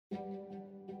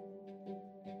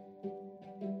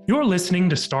You're listening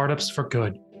to Startups for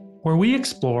Good, where we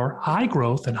explore high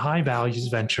growth and high values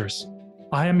ventures.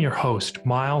 I am your host,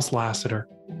 Miles Lassiter,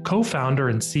 co founder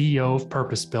and CEO of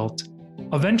Purpose Built,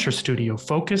 a venture studio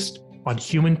focused on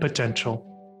human potential.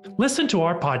 Listen to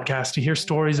our podcast to hear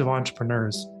stories of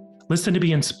entrepreneurs. Listen to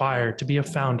be inspired to be a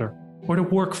founder or to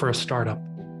work for a startup.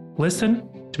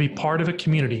 Listen to be part of a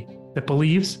community that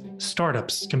believes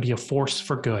startups can be a force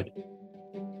for good.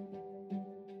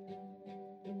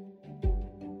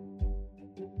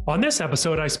 On this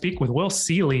episode, I speak with Will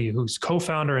Seeley, who's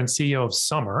co-founder and CEO of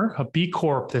Summer, a B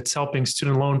Corp that's helping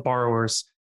student loan borrowers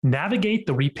navigate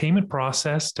the repayment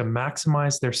process to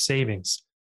maximize their savings.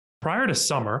 Prior to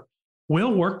Summer,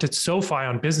 Will worked at SoFi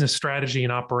on business strategy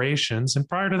and operations, and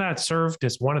prior to that served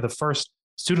as one of the first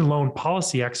student loan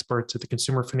policy experts at the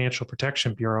Consumer Financial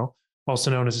Protection Bureau, also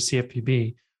known as the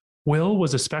CFPB. Will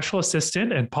was a special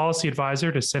assistant and policy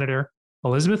advisor to Senator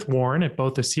Elizabeth Warren at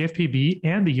both the CFPB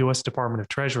and the U.S. Department of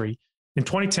Treasury. In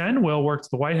 2010, Will worked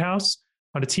at the White House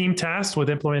on a team tasked with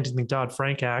implementing the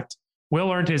Dodd-Frank Act.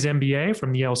 Will earned his MBA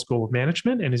from the Yale School of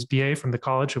Management and his BA from the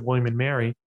College of William &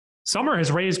 Mary. Summer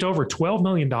has raised over $12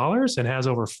 million and has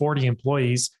over 40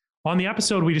 employees. On the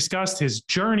episode, we discussed his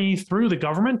journey through the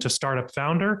government to startup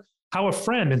founder, how a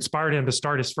friend inspired him to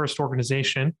start his first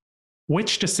organization,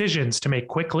 which decisions to make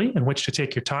quickly and which to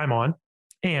take your time on,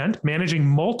 and managing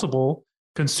multiple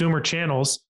consumer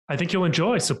channels. I think you'll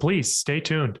enjoy, so please stay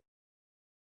tuned.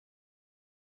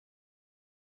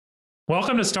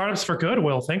 Welcome to Startups for Good,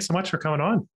 Will. Thanks so much for coming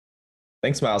on.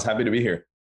 Thanks, Miles. Happy to be here.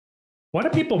 What do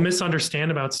people misunderstand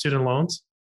about student loans?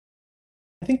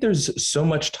 I think there's so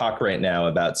much talk right now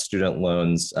about student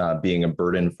loans being a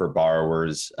burden for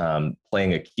borrowers,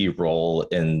 playing a key role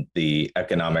in the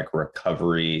economic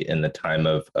recovery in the time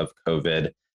of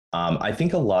COVID. I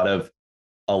think a lot of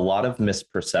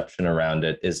misperception around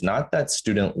it is not that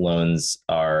student loans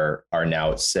are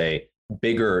now, say,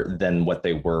 bigger than what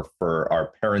they were for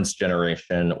our parents'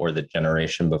 generation or the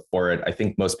generation before it. I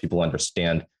think most people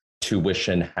understand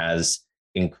tuition has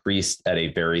increased at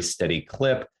a very steady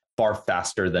clip, far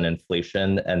faster than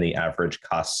inflation and the average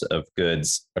costs of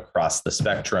goods across the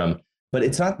spectrum. But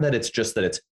it's not that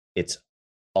it's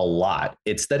a lot.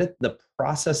 It's that the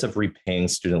process of repaying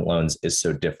student loans is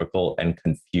so difficult and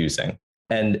confusing.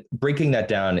 And breaking that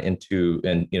down into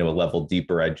a level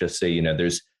deeper, I'd just say,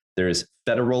 there's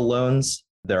federal loans,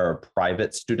 there are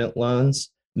private student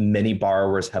loans. Many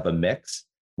borrowers have a mix.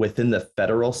 Within the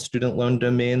federal student loan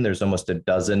domain, there's almost a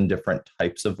dozen different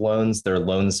types of loans. There are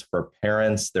loans for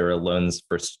parents, there are loans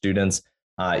for students.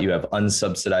 You have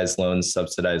unsubsidized loans,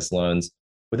 subsidized loans.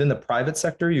 Within the private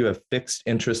sector, you have fixed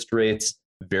interest rates,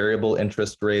 variable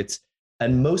interest rates,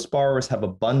 and most borrowers have a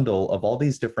bundle of all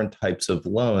these different types of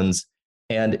loans.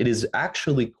 And it is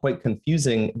actually quite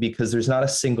confusing because there's not a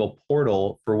single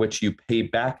portal for which you pay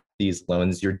back these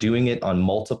loans. You're doing it on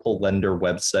multiple lender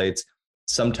websites.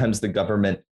 Sometimes the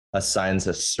government assigns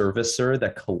a servicer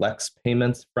that collects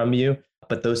payments from you,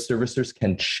 but those servicers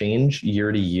can change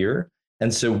year to year.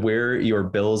 And so where your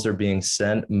bills are being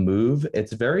sent move,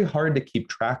 it's very hard to keep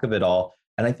track of it all.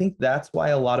 And I think that's why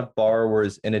a lot of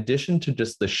borrowers, in addition to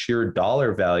just the sheer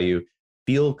dollar value,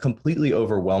 feel completely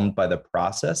overwhelmed by the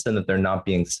process and that they're not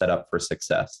being set up for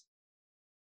success.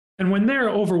 And when they're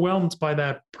overwhelmed by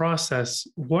that process,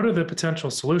 what are the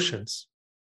potential solutions?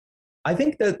 I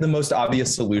think that the most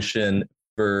obvious solution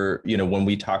for, when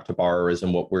we talk to borrowers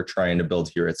and what we're trying to build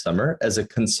here at Summer as a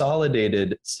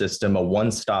consolidated system, a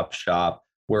one-stop shop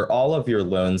where all of your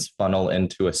loans funnel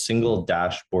into a single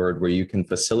dashboard where you can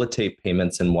facilitate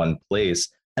payments in one place.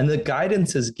 And the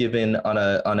guidance is given on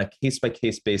a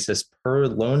case-by-case basis per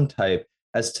loan type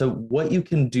as to what you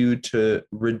can do to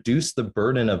reduce the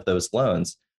burden of those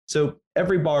loans. So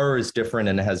every borrower is different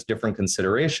and has different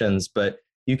considerations, but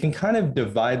you can kind of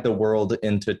divide the world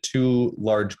into two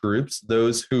large groups,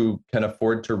 those who can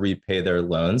afford to repay their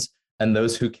loans and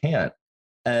those who can't.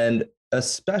 And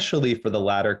especially for the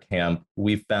latter camp,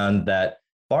 we found that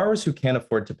borrowers who can't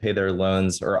afford to pay their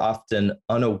loans are often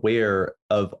unaware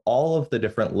of all of the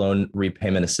different loan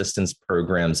repayment assistance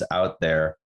programs out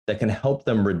there that can help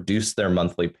them reduce their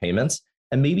monthly payments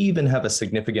and maybe even have a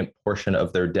significant portion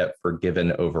of their debt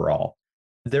forgiven overall.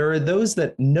 There are those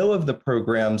that know of the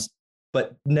programs,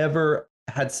 but never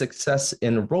had success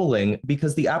enrolling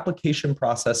because the application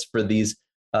process for these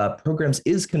programs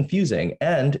is confusing.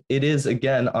 And it is,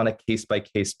 again, on a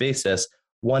case-by-case basis,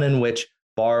 one in which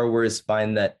borrowers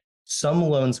find that some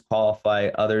loans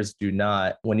qualify, others do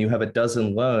not. When you have a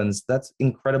dozen loans, that's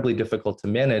incredibly difficult to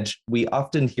manage. We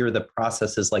often hear the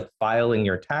process is like filing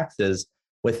your taxes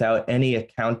without any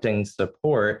accounting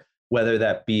support. whether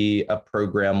that be a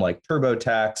program like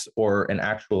TurboTax or an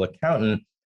actual accountant,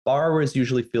 borrowers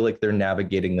usually feel like they're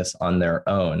navigating this on their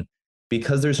own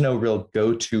because there's no real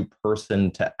go-to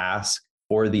person to ask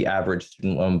for the average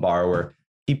student loan borrower.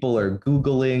 People are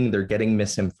Googling, they're getting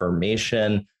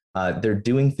misinformation, they're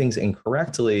doing things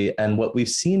incorrectly. And what we've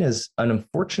seen is an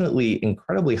unfortunately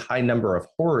incredibly high number of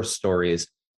horror stories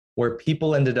where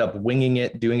people ended up winging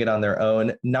it, doing it on their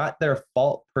own, not their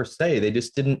fault per se. They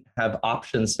just didn't have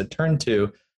options to turn to,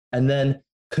 and then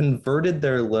converted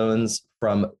their loans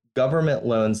from government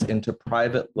loans into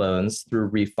private loans through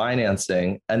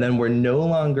refinancing, and then were no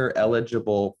longer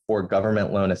eligible for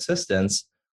government loan assistance,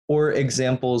 or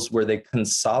examples where they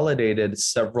consolidated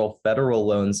several federal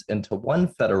loans into one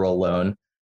federal loan,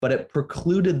 but it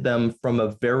precluded them from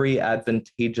a very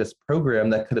advantageous program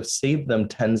that could have saved them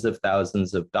tens of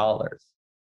thousands of dollars.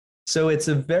 So it's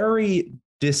a very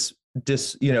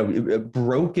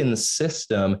broken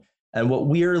system. And what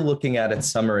we're looking at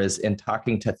Summer is in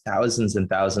talking to thousands and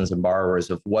thousands of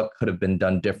borrowers of what could have been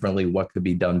done differently, what could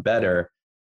be done better,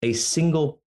 a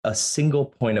single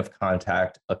point of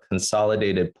contact, a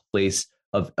consolidated place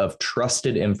of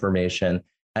trusted information,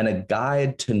 and a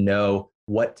guide to know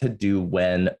what to do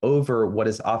when over what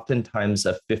is oftentimes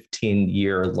a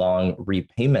 15-year-long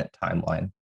repayment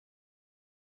timeline.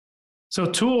 So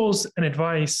tools and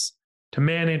advice to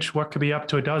manage what could be up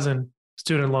to a dozen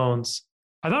student loans.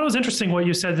 I thought it was interesting what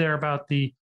you said there about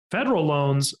the federal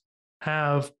loans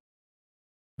have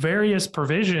various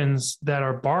provisions that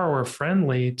are borrower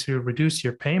friendly to reduce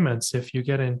your payments if you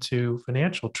get into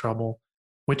financial trouble,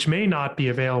 which may not be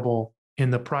available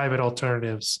in the private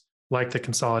alternatives like the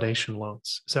consolidation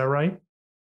loans. Is that right?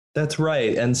 That's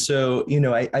right. And so,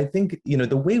 I think,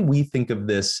 the way we think of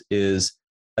this is,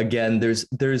 again,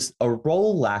 there's a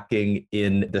role lacking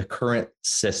in the current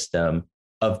system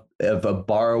of a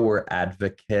borrower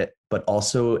advocate, but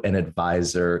also an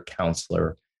advisor,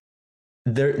 counselor.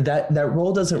 That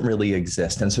role doesn't really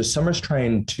exist. And so Summer's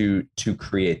trying to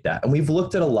create that. And we've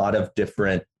looked at a lot of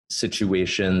different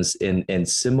situations in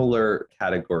similar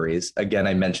categories. Again,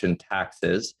 I mentioned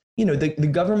taxes. The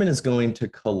government is going to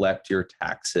collect your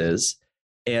taxes.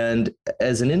 And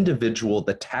as an individual,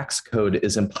 the tax code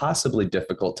is impossibly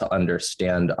difficult to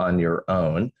understand on your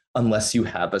own unless you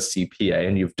have a CPA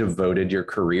and you've devoted your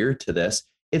career to this.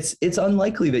 It's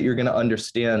unlikely that you're going to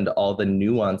understand all the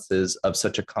nuances of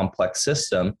such a complex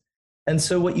system. And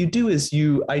so what you do is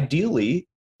you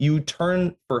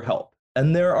turn for help.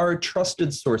 And there are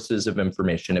trusted sources of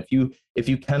information. If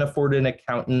you can afford an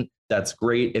accountant, that's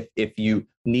great. If you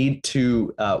need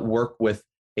to work with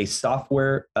a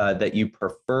software that you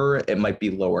prefer, it might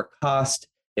be lower cost,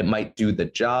 it might do the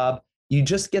job. You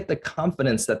just get the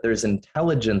confidence that there's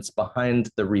intelligence behind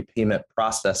the repayment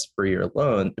process for your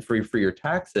loan, for your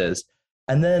taxes.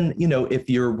 And then, if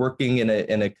you're working in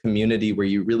a community where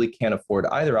you really can't afford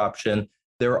either option,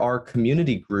 there are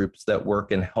community groups that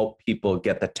work and help people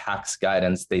get the tax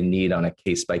guidance they need on a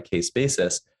case-by-case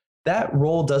basis. That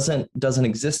role doesn't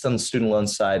exist on the student loan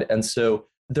side. And so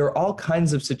there are all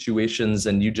kinds of situations,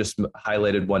 and you just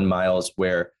highlighted one, Miles,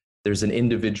 where there's an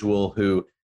individual who,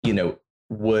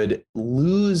 would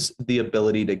lose the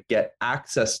ability to get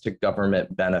access to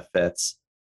government benefits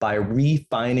by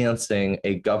refinancing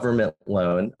a government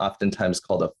loan, oftentimes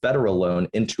called a federal loan,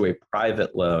 into a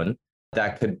private loan.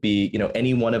 That could be,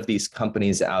 any one of these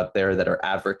companies out there that are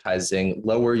advertising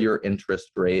lower your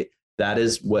interest rate. That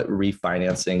is what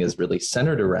refinancing is really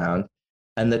centered around.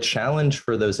 And the challenge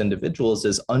for those individuals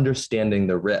is understanding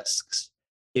the risks.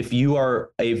 If you are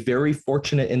a very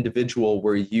fortunate individual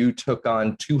where you took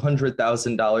on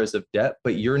 $200,000 of debt,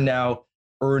 but you're now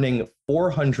earning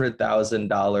 $400,000,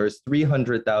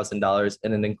 $300,000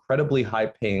 in an incredibly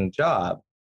high-paying job,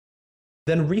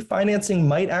 then refinancing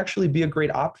might actually be a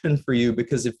great option for you,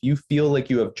 because if you feel like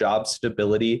you have job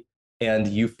stability and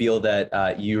you feel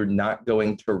that you're not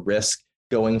going to risk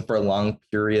going for long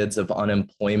periods of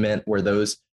unemployment where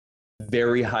those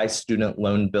very high student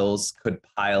loan bills could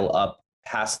pile up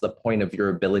past the point of your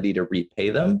ability to repay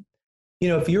them.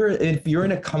 If you're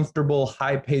in a comfortable,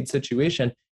 high paid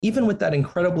situation, even with that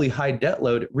incredibly high debt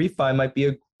load, refi might be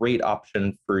a great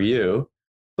option for you.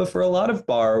 But for a lot of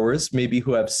borrowers, maybe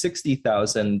who have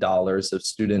 $60,000 of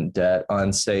student debt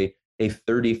on, say, a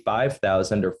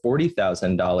 $35,000 or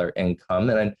 $40,000 income,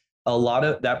 and a lot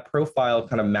of that profile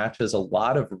kind of matches a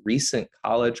lot of recent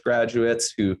college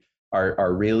graduates who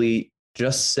are really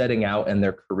just setting out in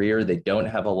their career. They don't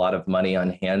have a lot of money on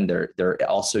hand. They're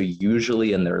also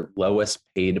usually in their lowest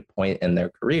paid point in their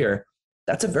career.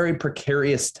 That's a very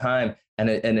precarious time. and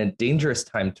a dangerous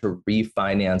time to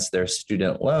refinance their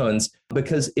student loans.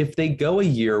 Because if they go a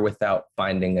year without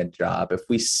finding a job, if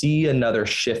we see another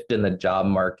shift in the job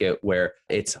market where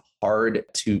it's hard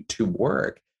to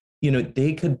work,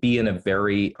 they could be in a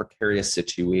very precarious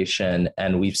situation.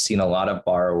 And we've seen a lot of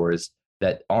borrowers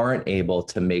that aren't able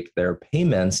to make their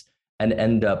payments and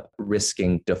end up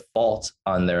risking default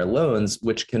on their loans,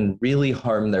 which can really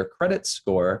harm their credit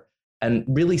score and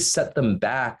really set them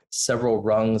back several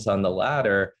rungs on the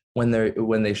ladder when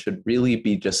they should really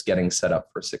be just getting set up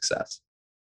for success.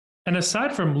 And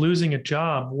aside from losing a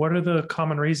job, what are the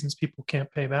common reasons people can't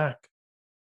pay back?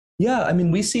 Yeah, I mean,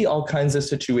 we see all kinds of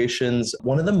situations.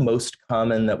 One of the most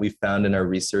common that we found in our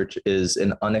research is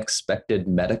an unexpected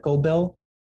medical bill.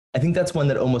 I think that's one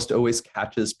that almost always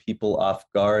catches people off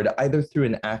guard, either through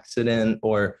an accident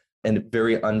or a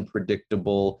very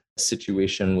unpredictable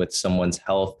situation with someone's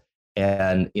health.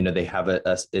 And they have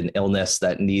an illness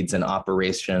that needs an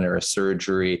operation or a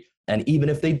surgery. And even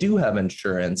if they do have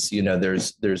insurance,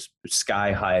 there's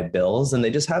sky high bills and they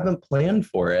just haven't planned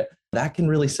for it. That can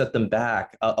really set them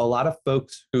back. A lot of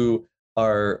folks who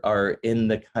are in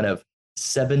the kind of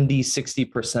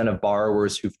 60% of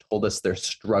borrowers who've told us they're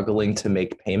struggling to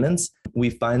make payments, we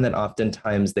find that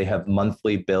oftentimes they have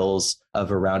monthly bills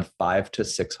of around $500 to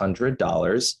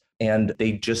 $600. And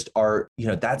they just are,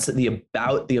 that's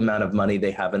about the amount of money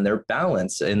they have in their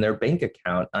balance in their bank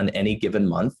account on any given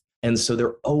month. And so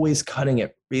they're always cutting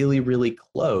it really, really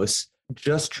close,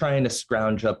 just trying to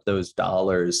scrounge up those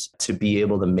dollars to be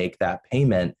able to make that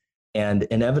payment. And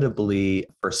inevitably,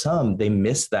 for some, they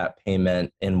miss that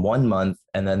payment in 1 month.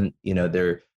 And then,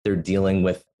 they're dealing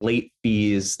with late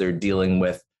fees, they're dealing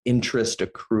with interest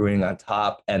accruing on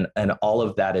top. And all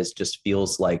of that just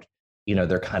feels like,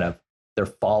 they're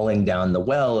falling down the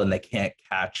well and they can't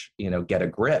get a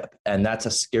grip. And that's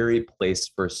a scary place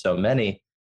for so many.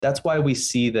 That's why we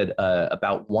see that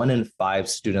about 1 in 5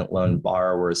 student loan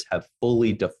borrowers have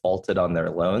fully defaulted on their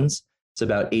loans. It's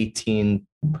about 18%.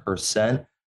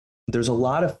 There's a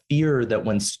lot of fear that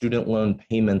when student loan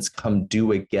payments come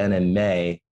due again in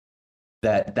May,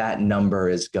 that number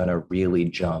is going to really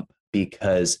jump,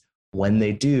 because when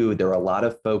they do, there are a lot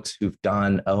of folks who've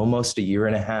done almost a year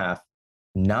and a half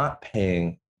not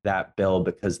paying that bill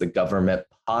because the government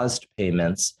paused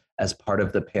payments as part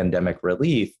of the pandemic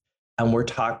relief. And we're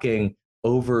talking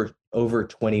over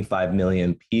 25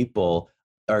 million people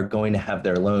are going to have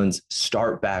their loans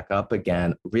start back up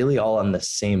again, really all on the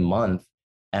same month.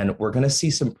 And we're going to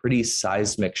see some pretty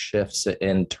seismic shifts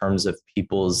in terms of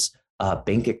people's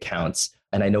bank accounts.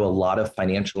 And I know a lot of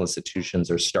financial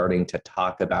institutions are starting to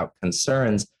talk about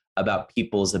concerns about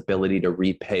people's ability to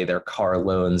repay their car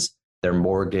loans, their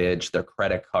mortgage, their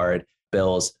credit card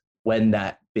bills when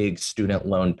that big student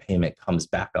loan payment comes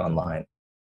back online.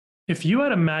 If you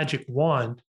had a magic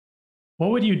wand, what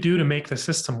would you do to make the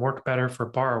system work better for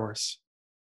borrowers?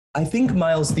 I think,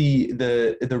 Miles,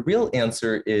 the real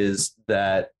answer is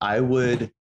that I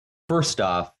would, first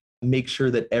off, make sure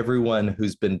that everyone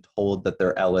who's been told that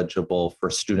they're eligible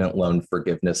for student loan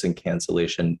forgiveness and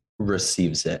cancellation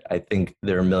receives it. I think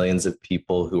there are millions of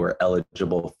people who are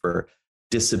eligible for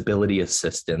disability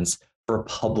assistance, for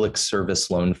public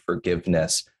service loan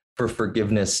forgiveness, for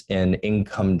forgiveness in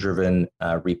income-driven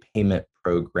repayment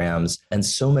programs, and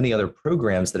so many other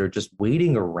programs that are just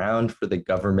waiting around for the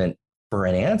government for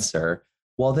an answer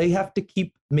while they have to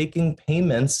keep making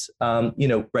payments.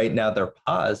 Right now they're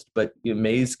paused, but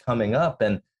May's coming up.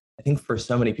 And I think for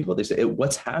so many people, they say,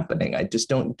 what's happening? I just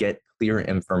don't get clear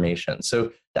information.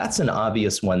 So that's an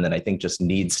obvious one that I think just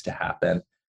needs to happen.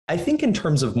 I think in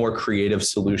terms of more creative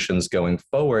solutions going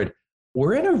forward,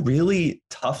 we're in a really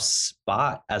tough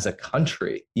spot as a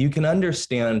country. You can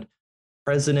understand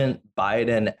President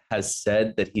Biden has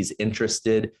said that he's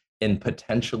interested in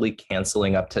potentially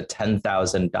canceling up to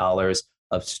 $10,000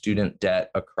 of student debt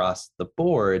across the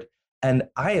board. And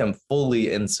I am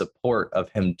fully in support of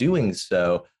him doing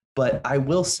so. But I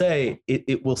will say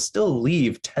it will still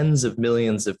leave tens of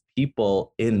millions of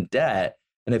people in debt.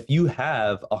 And if you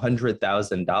have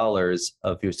 $100,000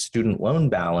 of your student loan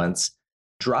balance,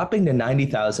 dropping to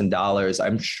 $90,000,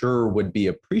 I'm sure would be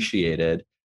appreciated,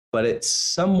 but it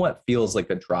somewhat feels like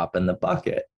a drop in the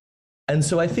bucket. And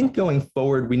so I think going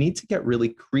forward, we need to get really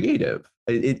creative.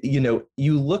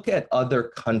 You look at other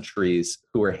countries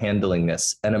who are handling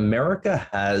this, and America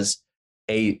has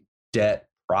a debt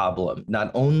problem.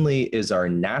 Not only is our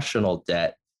national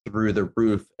debt through the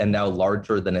roof and now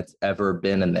larger than it's ever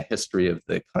been in the history of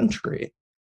the country,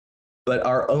 but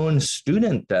our own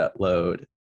student debt load,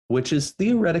 which is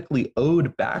theoretically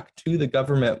owed back to the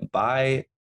government by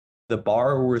the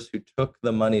borrowers who took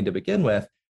the money to begin with,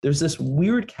 there's this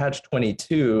weird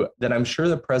catch-22 that I'm sure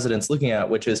the president's looking at,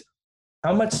 which is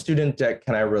how much student debt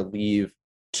can I relieve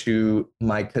to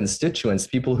my constituents,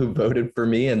 people who voted for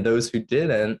me and those who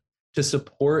didn't, to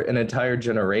support an entire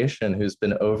generation who's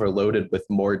been overloaded with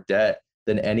more debt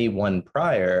than anyone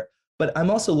prior. But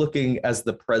I'm also looking as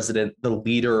the president, the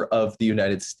leader of the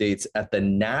United States, at the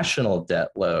national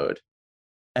debt load.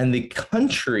 And the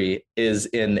country is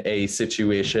in a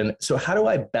situation. So, how do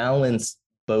I balance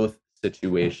both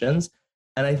situations?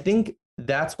 And I think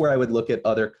that's where I would look at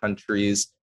other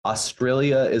countries.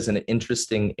 Australia is an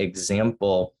interesting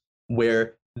example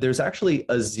where there's actually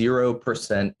a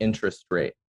 0% interest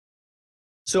rate.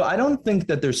 So I don't think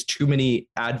that there's too many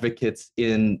advocates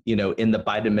in the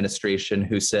Biden administration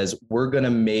who says we're going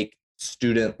to make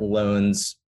student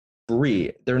loans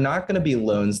free. They're not going to be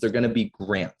loans, they're going to be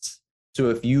grants. So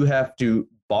if you have to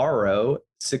borrow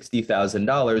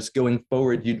 $60,000 going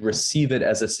forward, you'd receive it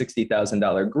as a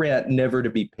 $60,000 grant, never to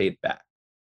be paid back.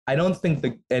 I don't think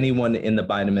that anyone in the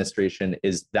Biden administration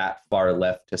is that far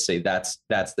left to say that's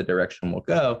the direction we'll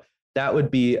go. That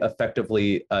would be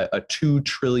effectively a $2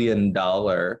 trillion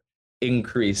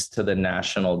increase to the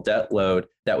national debt load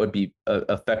that would be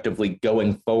effectively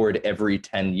going forward every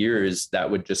 10 years.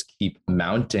 That would just keep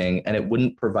mounting, and it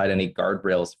wouldn't provide any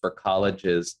guardrails for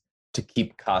colleges to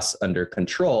keep costs under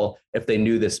control if they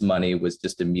knew this money was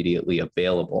just immediately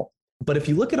available. But if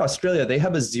you look at Australia, they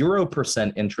have a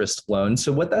 0% interest loan.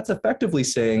 So what that's effectively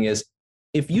saying is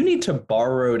if you need to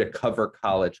borrow to cover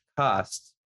college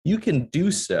costs, you can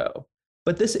do so.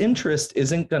 But this interest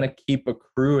isn't going to keep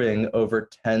accruing over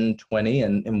 10, 20,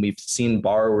 and we've seen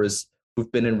borrowers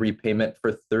who've been in repayment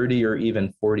for 30 or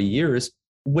even 40 years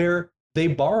where they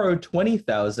borrowed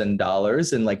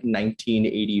 $20,000 in like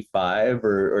 1985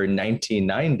 or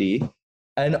 1990.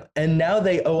 And now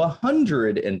they owe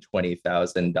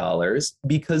 $120,000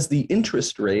 because the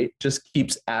interest rate just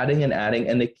keeps adding and adding,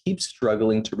 and they keep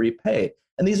struggling to repay.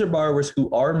 And these are borrowers who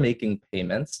are making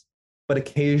payments, but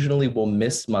occasionally will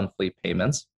miss monthly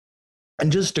payments.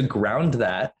 And just to ground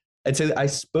that, I'd say I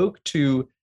spoke to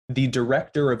the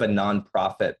director of a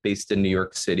nonprofit based in New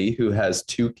York City who has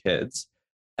 2 kids.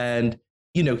 And,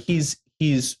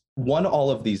 he's won all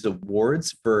of these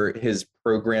awards for his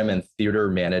program in theater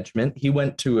management. He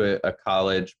went to a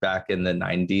college back in the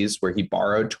 90s where he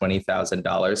borrowed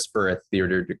 $20,000 for a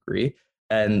theater degree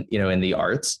and, in the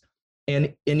arts.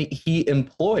 And he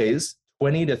employs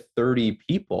 20 to 30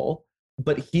 people,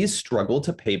 but he's struggled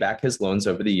to pay back his loans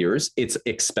over the years. It's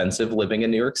expensive living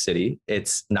in New York City.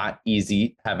 It's not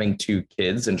easy having 2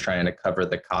 kids and trying to cover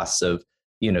the costs of,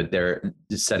 they're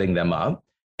setting them up.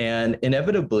 And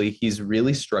inevitably, he's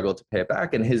really struggled to pay it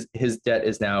back. And his debt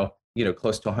is now,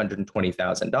 close to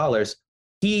 $120,000.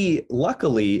 He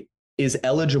luckily is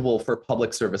eligible for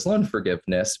public service loan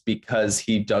forgiveness because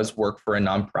he does work for a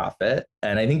nonprofit.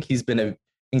 And I think he's been an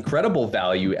incredible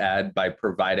value add by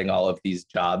providing all of these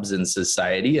jobs in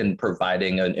society and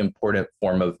providing an important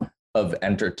form of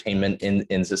entertainment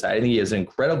in society. He has an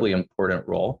incredibly important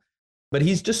role, but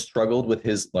he's just struggled with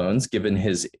his loans given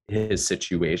his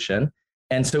situation.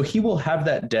 And so he will have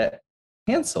that debt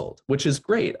canceled, which is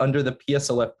great under the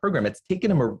PSLF program. It's taken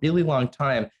him a really long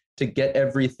time to get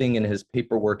everything in his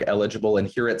paperwork eligible. And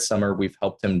here at Summer, we've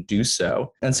helped him do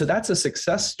so. And so that's a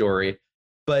success story.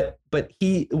 But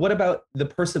what about the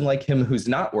person like him who's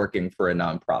not working for a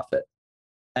nonprofit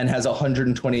and has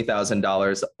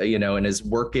 $120,000, and is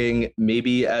working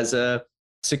maybe as a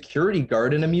security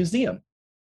guard in a museum?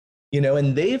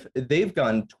 And they've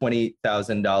gone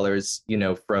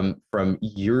 $20,000, from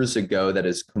years ago that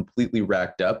is completely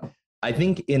racked up. I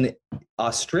think in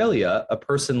Australia, a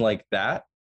person like that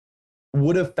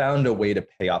would have found a way to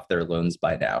pay off their loans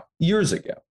by now, years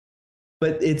ago.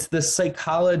 But it's the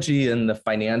psychology and the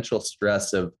financial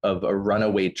stress of a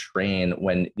runaway train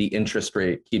when the interest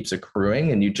rate keeps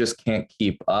accruing and you just can't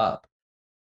keep up.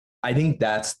 I think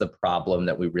that's the problem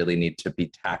that we really need to be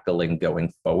tackling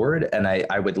going forward. And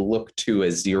I would look to a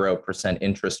 0%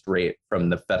 interest rate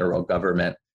from the federal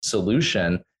government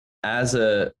solution as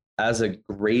a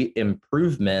great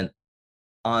improvement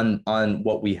on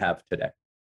what we have today.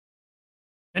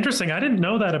 Interesting. I didn't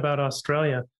know that about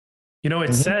Australia.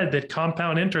 It's said that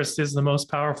compound interest is the most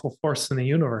powerful force in the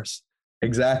universe.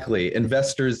 Exactly.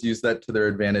 Investors use that to their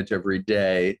advantage every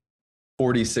day.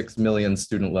 46 million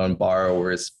student loan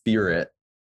borrowers fear it.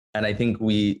 And I think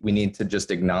we need to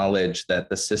just acknowledge that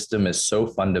the system is so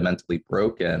fundamentally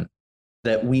broken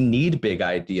that we need big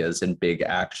ideas and big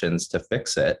actions to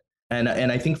fix it. And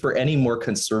I think for any more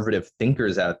conservative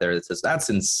thinkers out there that says, that's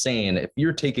insane. If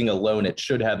you're taking a loan, it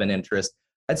should have an interest.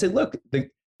 I'd say, look,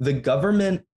 the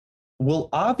government will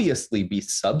obviously be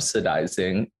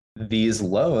subsidizing these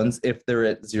loans if they're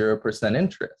at 0%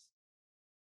 interest.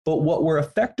 But what we're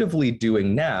effectively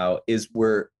doing now is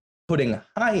we're putting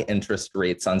high interest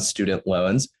rates on student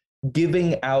loans,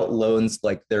 giving out loans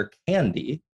like they're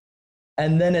candy.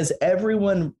 And then as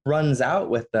everyone runs out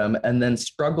with them and then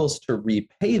struggles to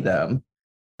repay them,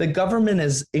 the government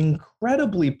is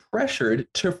incredibly pressured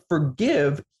to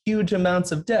forgive huge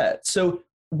amounts of debt. So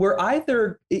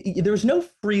there's no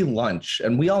free lunch,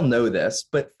 and we all know this,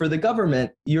 but for the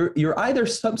government, you're either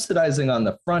subsidizing on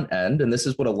the front end, and this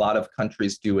is what a lot of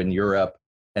countries do in Europe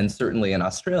and certainly in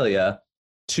Australia,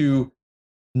 to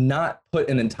not put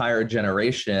an entire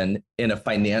generation in a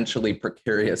financially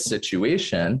precarious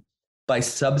situation by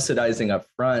subsidizing up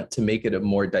front to make it a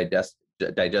more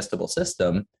digestible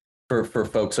system for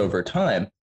folks over time.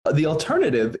 The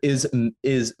alternative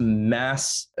is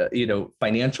mass,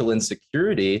 financial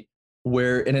insecurity,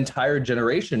 where an entire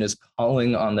generation is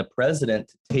calling on the president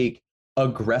to take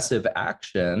aggressive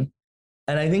action.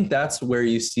 And I think that's where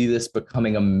you see this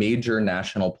becoming a major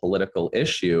national political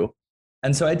issue.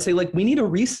 And so I'd say, like, we need a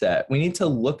reset. We need to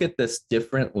look at this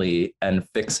differently and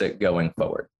fix it going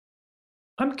forward.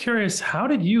 I'm curious, how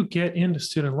did you get into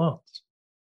student loans?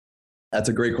 That's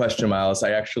a great question, Miles.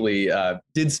 I actually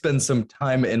did spend some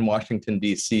time in Washington,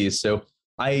 D.C. So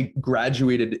I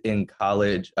graduated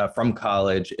from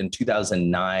college in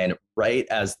 2009, right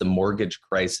as the mortgage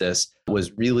crisis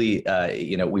was really,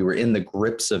 we were in the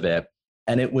grips of it.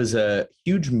 And it was a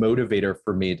huge motivator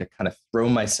for me to kind of throw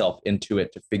myself into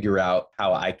it to figure out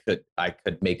how I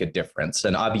could make a difference.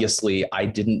 And obviously, I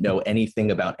didn't know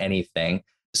anything about anything.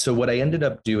 So what I ended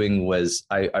up doing was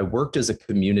I worked as a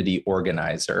community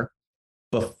organizer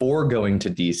before going to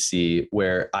DC,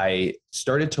 where I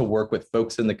started to work with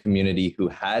folks in the community who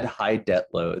had high debt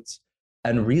loads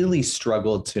and really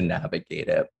struggled to navigate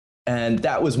it. And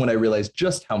that was when I realized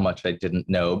just how much I didn't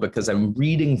know, because I'm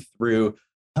reading through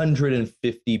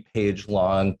 150-page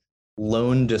long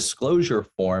loan disclosure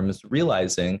forms,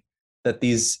 realizing that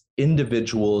these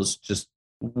individuals just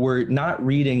were not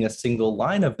reading a single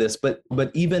line of this, but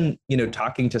even,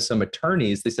 talking to some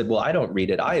attorneys, they said, well, I don't read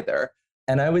it either.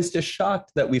 And I was just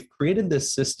shocked that we've created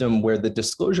this system where the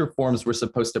disclosure forms were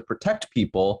supposed to protect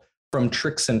people from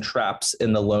tricks and traps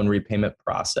in the loan repayment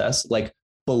process, like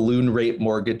balloon rate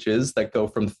mortgages that go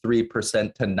from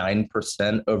 3% to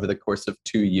 9% over the course of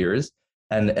 2 years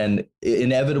and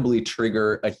inevitably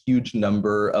trigger a huge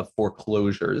number of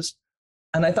foreclosures.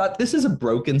 And I thought, this is a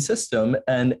broken system.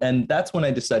 And that's when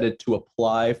I decided to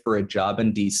apply for a job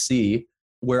in DC,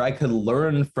 where I could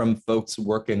learn from folks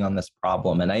working on this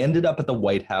problem. And I ended up at the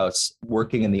White House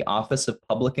working in the Office of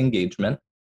Public Engagement,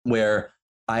 where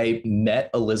I met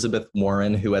Elizabeth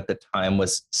Warren, who at the time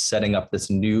was setting up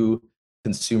this new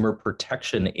consumer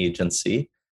protection agency.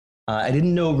 I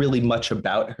didn't know really much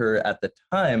about her at the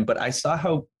time, but I saw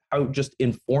how just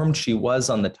informed she was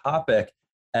on the topic.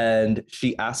 And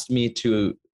she asked me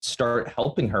to start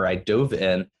helping her. I dove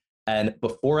in. And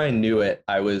before I knew it,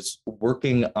 I was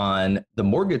working on the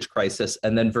mortgage crisis.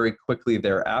 And then very quickly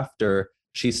thereafter,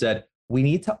 she said, we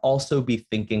need to also be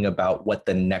thinking about what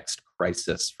the next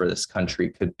crisis for this country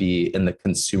could be in the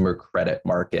consumer credit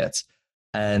markets.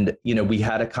 And, we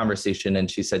had a conversation,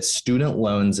 and she said, student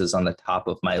loans is on the top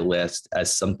of my list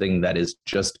as something that is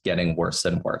just getting worse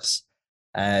and worse.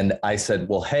 And I said,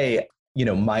 well, hey,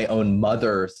 my own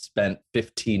mother spent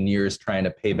 15 years trying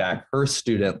to pay back her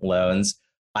student loans.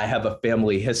 I have a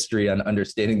family history on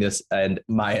understanding this, and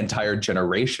my entire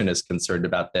generation is concerned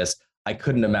about this. I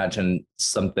couldn't imagine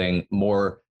something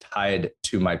more tied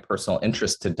to my personal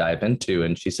interest to dive into.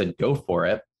 And she said, go for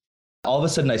it. All of a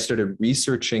sudden, I started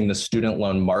researching the student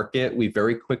loan market. We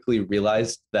very quickly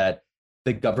realized that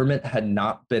the government had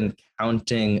not been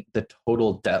counting the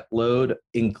total debt load,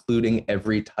 including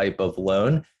every type of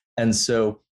loan. And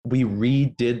so we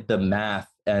redid the math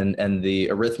and the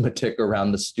arithmetic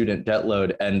around the student debt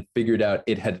load and figured out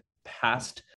it had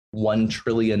passed $1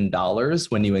 trillion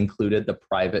when you included the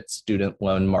private student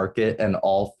loan market and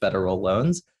all federal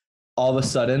loans. All of a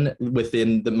sudden,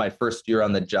 within my first year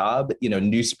on the job,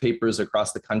 newspapers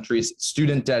across the country,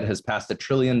 student debt has passed $1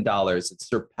 trillion. It's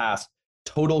surpassed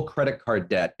total credit card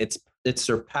debt. It's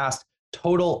surpassed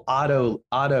total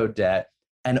auto debt,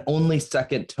 and only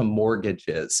second to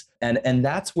mortgages. And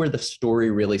that's where the story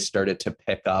really started to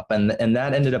pick up. And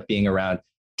that ended up being around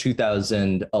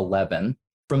 2011.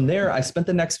 From there, I spent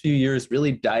the next few years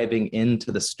really diving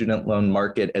into the student loan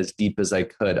market as deep as I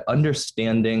could,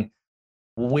 understanding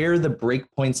where the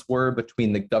breakpoints were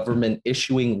between the government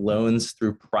issuing loans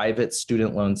through private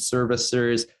student loan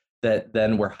servicers that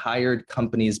then were hired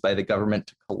companies by the government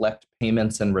to collect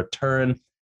payments and return,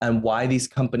 and why these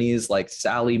companies like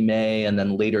Sallie Mae and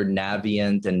then later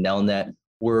Navient and Nelnet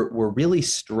were really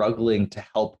struggling to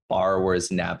help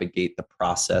borrowers navigate the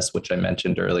process, which I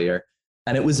mentioned earlier.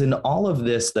 And it was in all of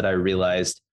this that I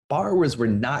realized borrowers were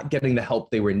not getting the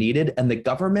help they were needed, and the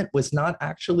government was not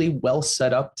actually well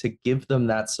set up to give them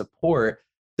that support.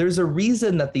 There's a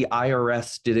reason that the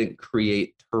IRS didn't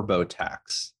create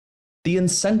TurboTax. The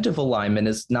incentive alignment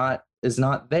is not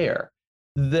there.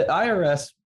 The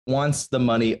IRS wants the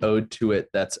money owed to it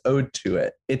that's owed to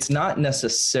it. It's not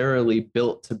necessarily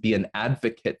built to be an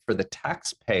advocate for the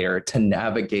taxpayer to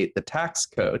navigate the tax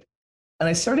code. And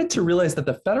I started to realize that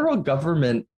the federal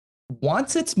government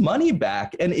wants its money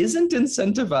back and isn't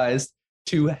incentivized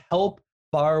to help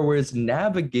borrowers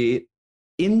navigate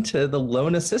into the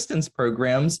loan assistance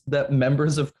programs that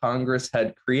members of Congress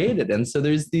had created. And so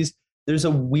there's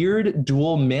a weird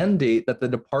dual mandate that the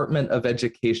Department of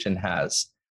Education has.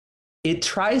 It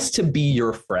tries to be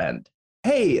your friend.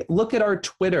 Hey, look at our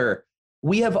Twitter.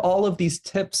 We have all of these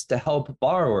tips to help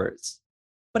borrowers.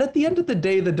 But at the end of the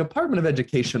day, the Department of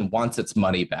Education wants its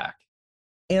money back.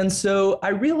 And so I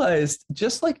realized,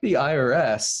 just like the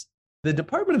IRS, the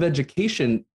Department of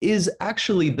Education is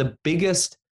actually the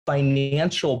biggest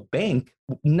financial bank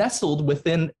nestled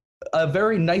within a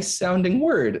very nice sounding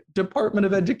word, Department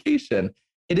of Education.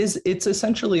 It's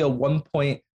essentially a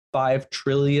 $1.5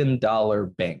 trillion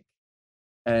bank.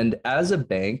 And as a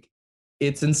bank,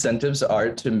 its incentives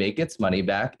are to make its money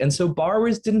back. And so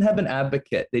borrowers didn't have an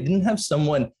advocate. They didn't have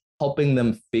someone helping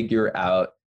them figure out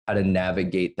how to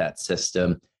navigate that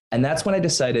system. And that's when I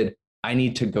decided I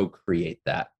need to go create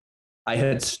that. I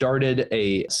had started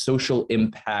a social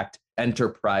impact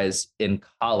enterprise in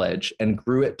college and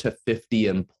grew it to 50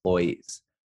 employees.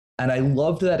 And I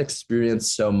loved that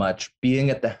experience so much, being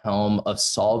at the helm of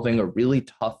solving a really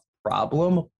tough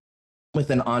problem with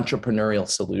an entrepreneurial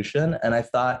solution. And I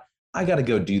thought, I got to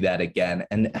go do that again.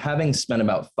 And having spent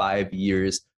about 5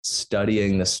 years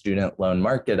studying the student loan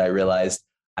market, I realized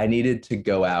I needed to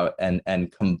go out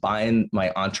and combine my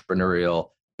entrepreneurial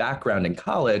background in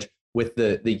college with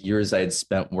the years I had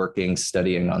spent working,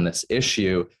 studying on this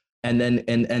issue, and then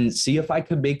and see if I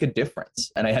could make a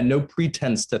difference. And I had no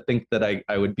pretense to think that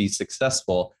I would be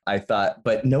successful. I thought,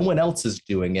 but no one else is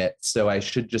doing it, so I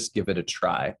should just give it a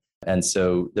try. And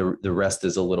so the rest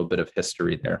is a little bit of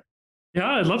history there.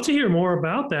 Yeah, I'd love to hear more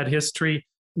about that history.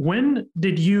 When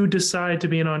did you decide to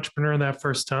be an entrepreneur that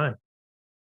first time?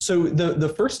 So the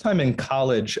first time in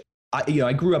college,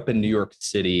 I grew up in New York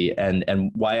City,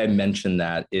 and why I mention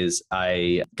that is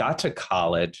I got to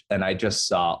college and I just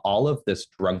saw all of this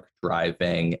drunk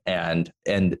driving, and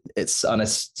it's on a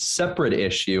separate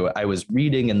issue. I was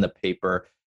reading in the paper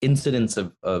incidents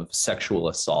of sexual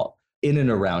assault in and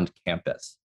around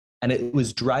campus. And it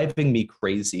was driving me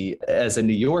crazy as a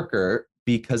New Yorker,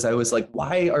 because I was like,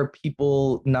 why are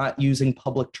people not using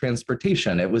public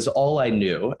transportation? It was all I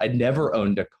knew. I'd never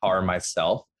owned a car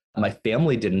myself. My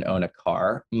family didn't own a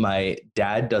car. My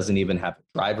dad doesn't even have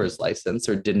a driver's license,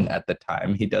 or didn't at the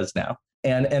time. He does now.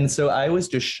 And so I was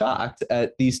just shocked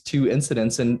at these two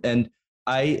incidents. And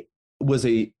I was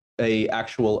a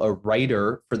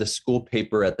writer for the school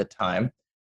paper at the time.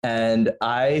 And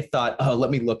I thought, oh, let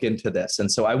me look into this.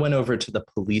 And so I went over to the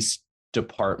police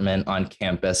department on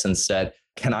campus and said,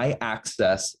 can I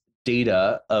access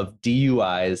data of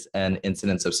DUIs and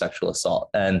incidents of sexual assault?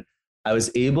 And I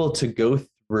was able to go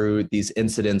through these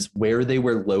incidents, where they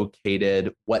were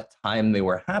located, what time they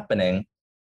were happening.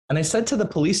 And I said to the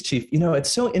police chief,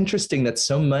 it's so interesting that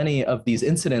so many of these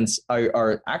incidents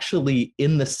are actually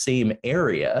in the same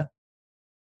area.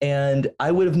 And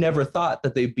I would have never thought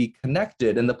that they'd be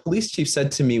connected. And the police chief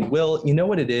said to me, Will, you know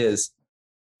what it is?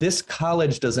 This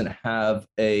college doesn't have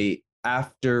a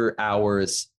after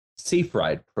hours safe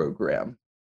ride program.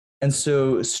 And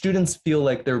so students feel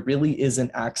like there really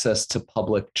isn't access to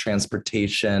public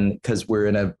transportation because we're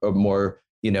in a more,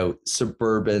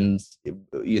 suburban,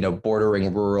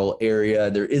 bordering rural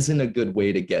area. There isn't a good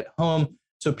way to get home.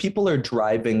 So people are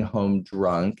driving home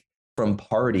drunk from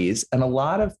parties, and a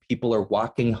lot of people are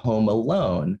walking home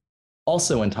alone,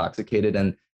 also intoxicated,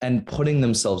 and putting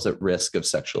themselves at risk of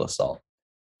sexual assault.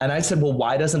 And I said, well,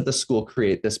 why doesn't the school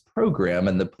create this program?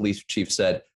 And the police chief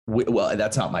said, well,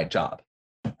 that's not my job.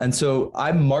 And so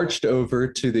I marched over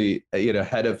to the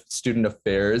head of student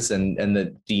affairs and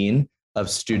the dean of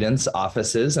students'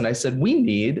 offices, and I said, we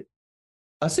need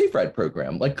a safe ride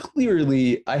program. Like,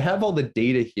 clearly, I have all the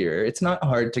data here. It's not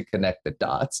hard to connect the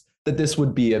dots that this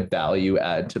would be a value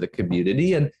add to the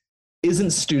community. And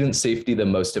isn't student safety the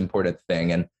most important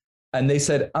thing? And they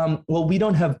said, well, we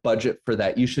don't have budget for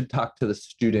that. You should talk to the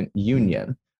student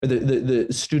union, or the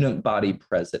student body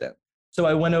president. So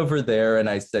I went over there and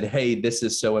I said, hey, this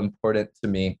is so important to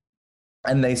me.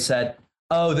 And they said,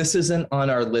 oh, this isn't on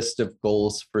our list of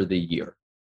goals for the year.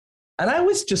 And I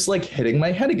was just like hitting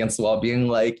my head against the wall, being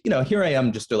like, here I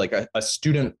am, just like a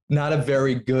student, not a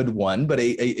very good one, but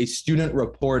a student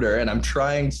reporter. And I'm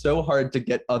trying so hard to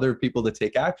get other people to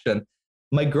take action.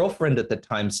 My girlfriend at the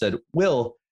time said,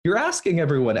 Will, you're asking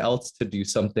everyone else to do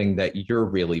something that you're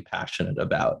really passionate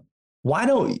about. Why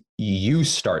don't you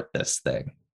start this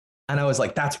thing? And I was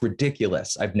like, that's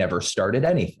ridiculous. I've never started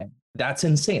anything. That's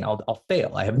insane. I'll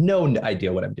fail. I have no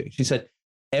idea what I'm doing. She said,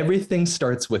 everything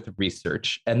starts with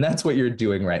research. And that's what you're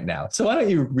doing right now. So why don't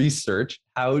you research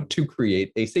how to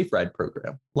create a safe ride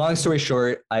program? Long story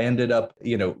short, I ended up,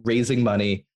 raising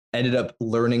money, ended up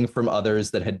learning from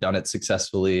others that had done it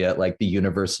successfully at like the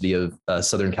University of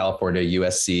Southern California,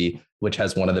 USC, which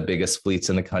has one of the biggest fleets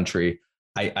in the country.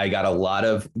 I got a lot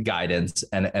of guidance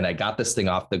and I got this thing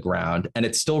off the ground, and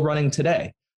it's still running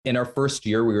today. In our first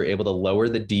year, we were able to lower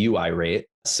the DUI rate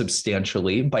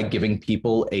substantially by giving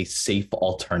people a safe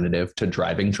alternative to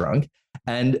driving drunk.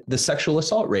 And the sexual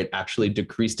assault rate actually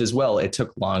decreased as well. It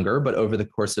took longer, but over the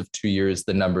course of 2 years,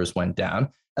 the numbers went down.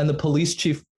 And the police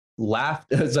chief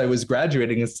laughed as I was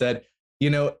graduating and said,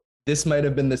 this might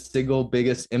have been the single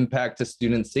biggest impact to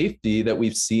student safety that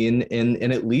we've seen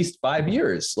in at least 5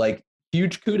 years. Like,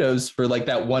 huge kudos for like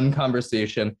that one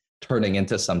conversation turning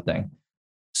into something.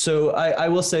 So I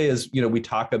will say, as we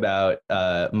talk about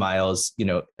Miles,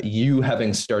 you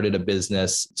having started a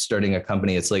business, starting a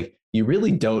company, it's like you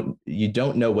don't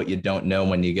know what you don't know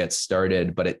when you get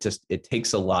started, but it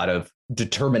takes a lot of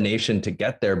determination to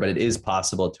get there, but it is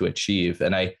possible to achieve.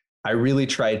 And I really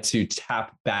try to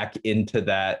tap back into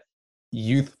that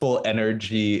youthful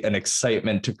energy and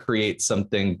excitement to create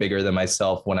something bigger than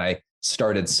myself when I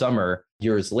started Summer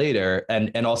years later,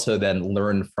 and also then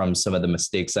learn from some of the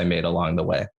mistakes I made along the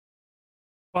way.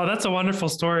 Well, that's a wonderful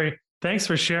story. Thanks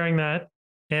for sharing that.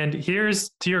 And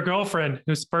here's to your girlfriend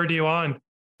who spurred you on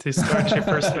to start your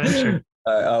first venture.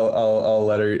 I'll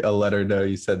let her know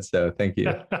you said so. Thank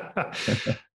you.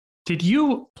 Did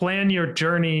you plan your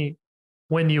journey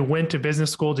when you went to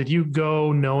business school? Did you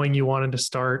go knowing you wanted to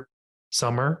start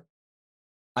Summer?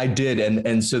 I did.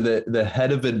 And so the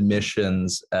head of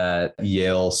admissions at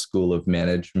Yale School of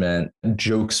Management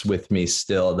jokes with me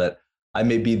still that I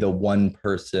may be the one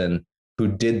person who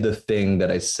did the thing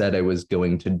that I said I was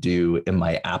going to do in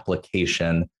my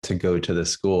application to go to the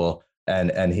school.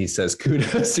 And he says,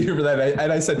 kudos to you for that.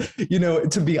 And I said,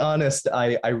 to be honest,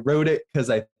 I wrote it because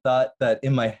I thought that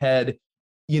in my head,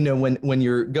 when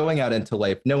you're going out into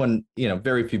life, no one,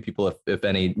 very few people, if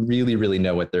any, really, really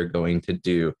know what they're going to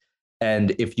do.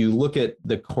 And if you look at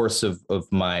the course of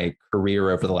my career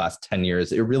over the last 10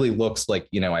 years, it really looks like,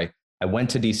 I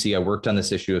went to DC, I worked on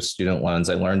this issue of student loans,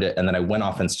 I learned it, and then I went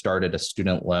off and started a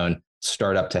student loan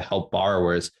startup to help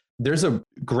borrowers. There's a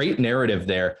great narrative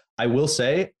there. I will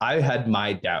say I had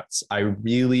my doubts. I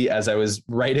really, as I was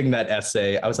writing that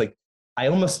essay, I was like, I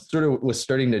almost sort of was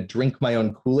starting to drink my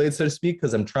own Kool-Aid, so to speak,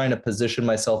 because I'm trying to position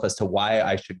myself as to why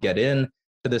I should get in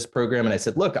to this program. And I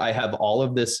said, look, I have all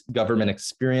of this government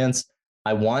experience.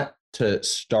 I want to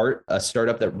start a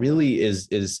startup that really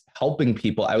is helping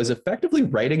people. I was effectively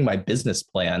writing my business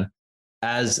plan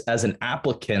as an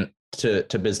applicant to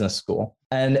business school.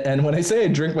 And when I say I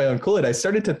drink my own Kool-Aid, I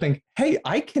started to think, hey,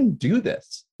 I can do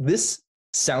this. This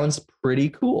sounds pretty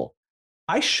cool.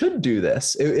 I should do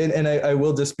this. And I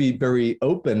will just be very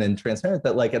open and transparent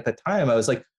that like at the time I was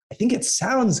like, I think it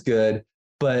sounds good,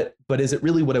 but is it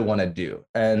really what I want to do?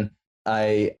 And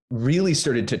I really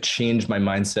started to change my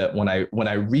mindset when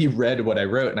I reread what I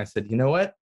wrote, and I said, you know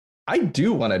what? I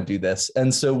do want to do this.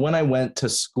 And so when I went to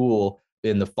school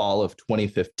in the fall of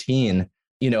 2015,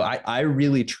 I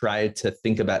really tried to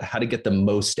think about how to get the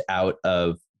most out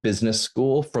of business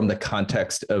school from the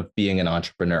context of being an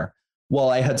entrepreneur. While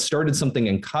I had started something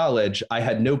in college, I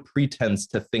had no pretense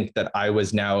to think that I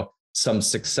was now some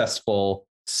successful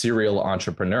serial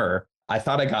entrepreneur. I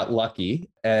thought I got lucky,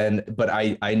 but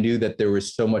I knew that there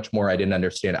was so much more I didn't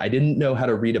understand. I didn't know how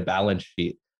to read a balance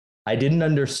sheet. I didn't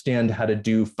understand how to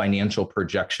do financial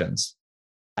projections.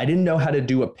 I didn't know how to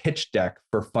do a pitch deck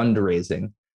for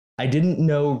fundraising. I didn't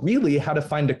know really how to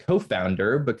find a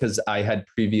co-founder because I had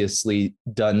previously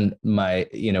done my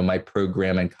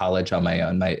program in college on my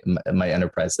own, my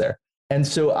enterprise there. And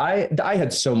so I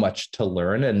had so much to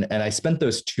learn, and I spent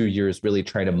those 2 years really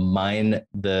trying to mine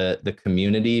the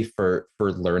community for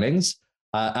learnings.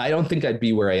 I don't think I'd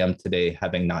be where I am today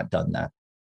having not done that.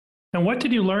 And what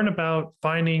did you learn about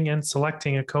finding and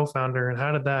selecting a co-founder, and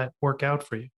how did that work out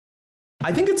for you?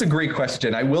 I think it's a great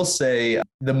question. I will say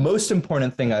the most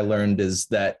important thing I learned is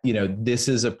that, this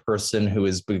is a person who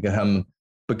is gonna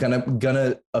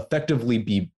effectively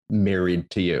be married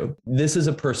to you. This is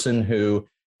a person who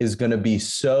is gonna be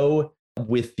so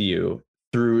with you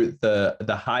through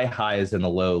the high highs and the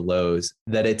low lows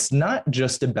that it's not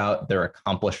just about their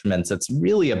accomplishments, it's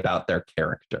really about their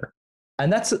character.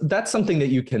 And that's something that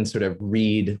you can sort of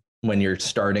read when you're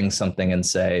starting something and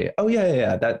say, oh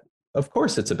yeah, that of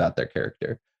course it's about their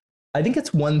character. I think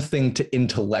it's one thing to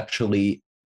intellectually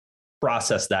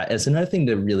process that. It's another thing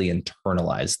to really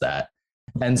internalize that.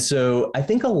 And so I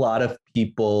think a lot of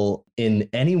people in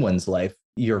anyone's life,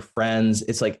 your friends,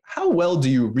 it's like, how well do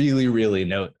you really, really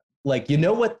know them? Like,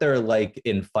 what they're like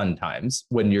in fun times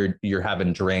when you're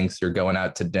having drinks, you're going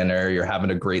out to dinner, you're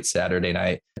having a great Saturday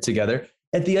night together.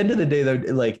 At the end of the day, though,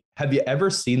 like, have you ever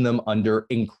seen them under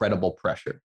incredible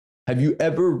pressure? Have you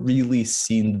ever really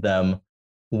seen them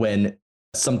when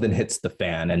something hits the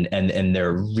fan and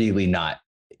they're really not,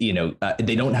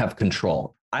 they don't have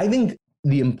control? I think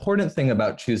the important thing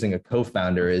about choosing a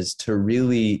co-founder is to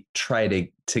really try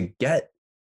to get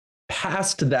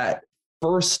past that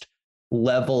first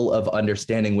level of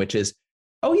understanding, which is,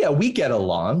 oh yeah, we get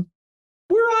along.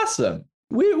 We're awesome.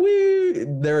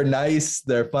 They're nice,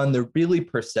 they're fun, they're really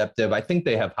perceptive. I think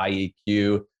they have high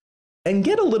EQ, and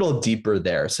get a little deeper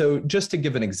there. So just to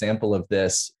give an example of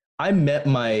this, I met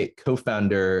my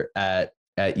co-founder at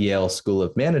Yale School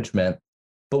of Management,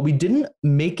 but we didn't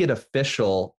make it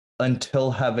official until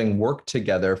having worked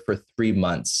together for 3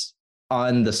 months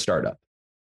on the startup.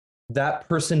 That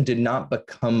person did not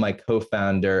become my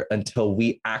co-founder until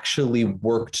we actually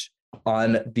worked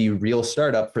on the real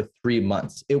startup for 3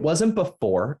 months. It wasn't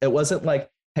before. It wasn't like,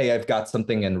 hey, I've got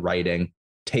something in writing.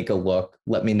 Take a look.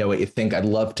 Let me know what you think. I'd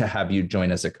love to have you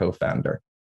join as a co-founder.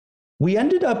 We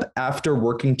ended up, after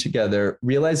working together,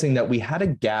 realizing that we had a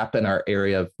gap in our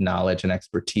area of knowledge and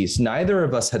expertise. Neither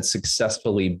of us had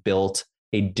successfully built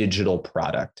a digital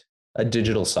product, a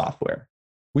digital software.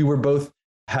 We were both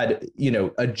had,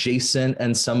 adjacent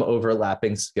and some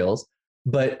overlapping skills,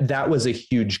 but that was a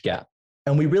huge gap.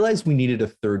 And we realized we needed a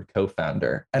third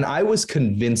co-founder. And I was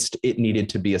convinced it needed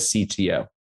to be a CTO,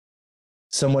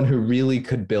 someone who really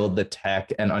could build the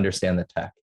tech and understand the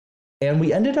tech. And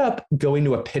we ended up going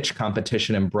to a pitch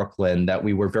competition in Brooklyn that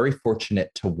we were very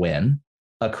fortunate to win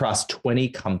across 20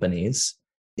 companies.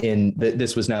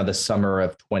 This was now the summer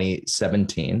of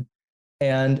 2017.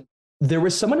 And there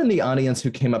was someone in the audience who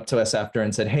came up to us after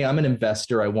and said, hey, I'm an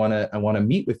investor. I want to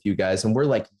meet with you guys. And we're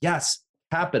like, yes,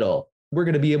 capital. We're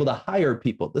going to be able to hire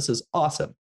people. This is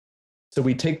awesome. So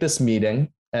we take this meeting,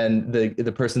 and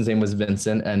the person's name was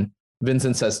Vincent. And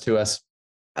Vincent says to us,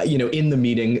 in the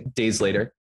meeting days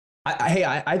later,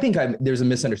 I think there's a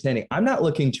misunderstanding. I'm not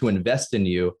looking to invest in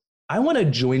you. I want to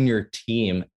join your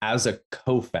team as a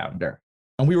co-founder.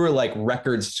 And we were like,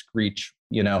 record screech,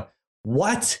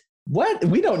 what?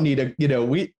 We don't need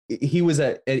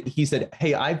he said,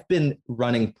 hey, I've been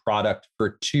running product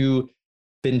for 2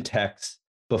 fintechs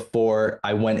before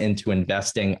I went into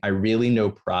investing. I really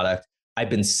know product. I've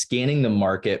been scanning the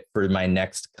market for my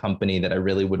next company that I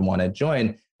really would want to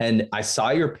join. And I saw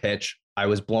your pitch. I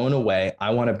was blown away. I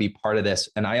want to be part of this.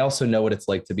 And I also know what it's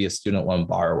like to be a student loan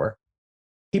borrower.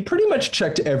 He pretty much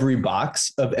checked every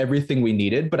box of everything we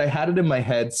needed, but I had it in my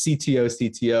head,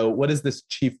 CTO, what is this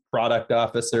chief product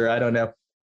officer? I don't know.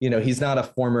 He's not a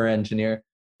former engineer,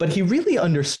 but he really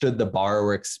understood the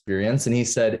borrower experience. And he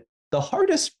said, the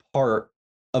hardest part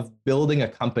of building a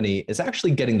company is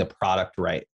actually getting the product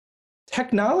right.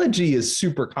 Technology is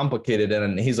super complicated.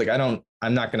 And he's like, I'm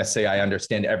not going to say I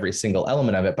understand every single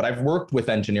element of it, but I've worked with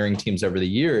engineering teams over the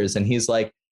years. And he's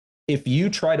like, if you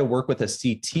try to work with a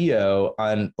CTO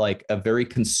on like a very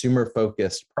consumer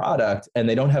focused product and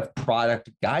they don't have product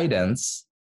guidance,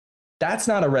 that's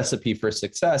not a recipe for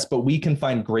success. But we can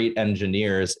find great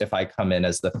engineers if I come in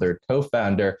as the third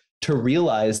co-founder to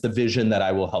realize the vision that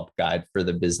I will help guide for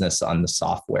the business on the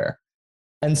software.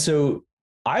 And so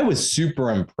I was super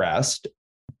impressed,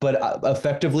 but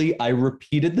effectively I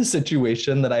repeated the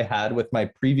situation that I had with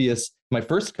my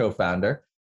first co-founder.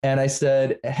 And I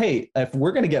said, hey, if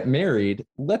we're going to get married,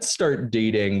 let's start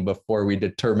dating before we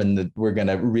determine that we're going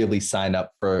to really sign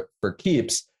up for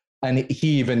keeps. And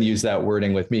he even used that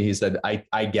wording with me. He said,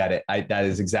 I get it. That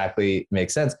is exactly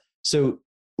makes sense. So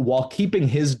while keeping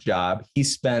his job, he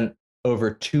spent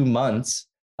over 2 months,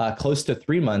 close to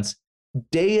 3 months,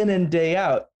 day in and day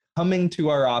out, coming to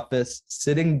our office,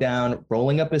 sitting down,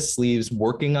 rolling up his sleeves,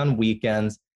 working on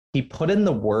weekends. He put in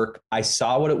the work. I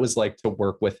saw what it was like to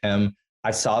work with him. I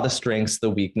saw the strengths,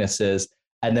 the weaknesses.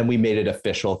 And then we made it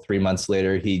official 3 months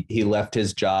later. He left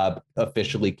his job,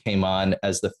 officially came on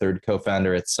as the third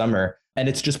co-founder at Summer. And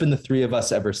it's just been the three of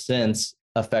us ever since,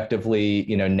 effectively,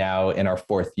 now in our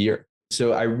fourth year.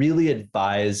 So I really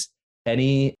advise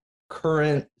any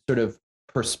current sort of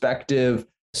prospective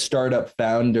startup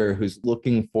founder who's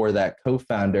looking for that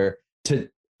co-founder to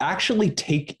actually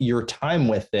take your time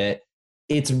with it.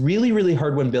 It's really, really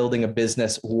hard when building a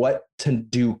business what to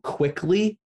do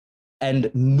quickly and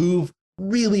move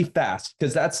really fast,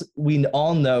 because we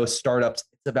all know startups,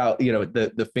 it's about,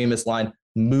 the famous line,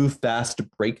 move fast to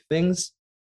break things.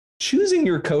 Choosing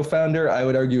your co-founder, I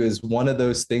would argue, is one of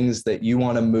those things that you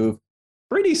want to move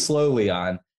pretty slowly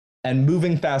on. And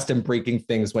moving fast and breaking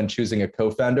things when choosing a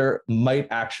co-founder might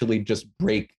actually just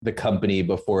break the company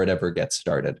before it ever gets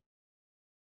started.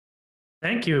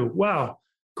 Thank you. Wow.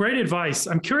 Great advice.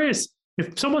 I'm curious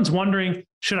if someone's wondering,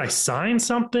 should I sign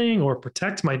something or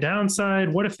protect my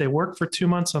downside? What if they work for 2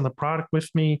 months on the product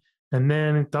with me and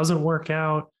then it doesn't work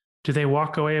out? Do they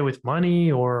walk away with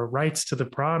money or rights to the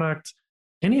product?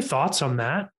 Any thoughts on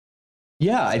that?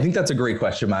 Yeah, I think that's a great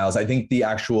question, Miles. I think the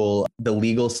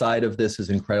legal side of this is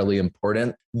incredibly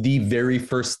important. The very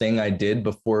first thing I did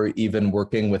before even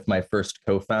working with my first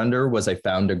co-founder was I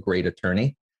found a great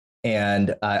attorney.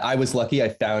 And I was lucky. I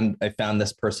found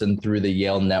this person through the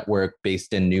Yale network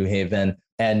based in New Haven.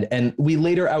 And we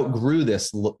later outgrew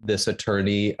this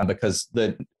attorney because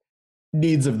the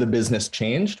needs of the business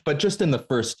changed. But just in the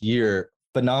first year,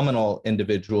 phenomenal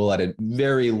individual at a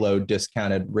very low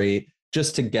discounted rate,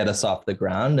 just to get us off the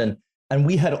ground. And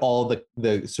we had all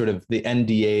the sort of the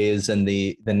NDAs and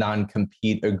the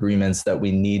non-compete agreements that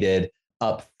we needed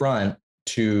up front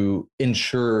to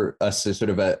ensure us sort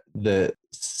of the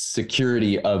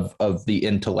security of the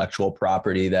intellectual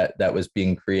property that was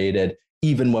being created,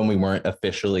 even when we weren't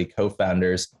officially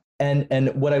co-founders.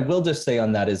 And what I will just say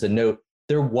on that is a note,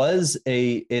 there was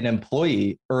an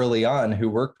employee early on who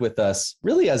worked with us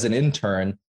really as an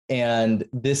intern. And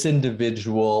this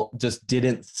individual just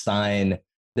didn't sign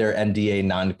their NDA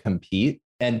non-compete.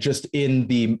 And just in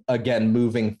the, again,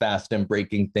 moving fast and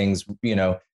breaking things,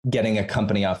 getting a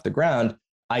company off the ground,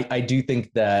 I do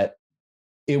think that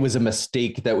it was a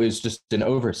mistake that was just an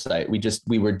oversight.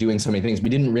 We were doing so many things. We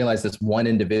didn't realize this one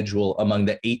individual among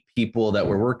the 8 people that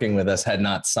were working with us had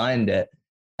not signed it.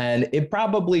 And it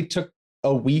probably took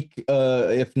a week,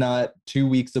 if not 2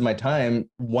 weeks of my time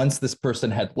once this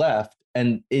person had left,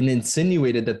 and it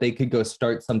insinuated that they could go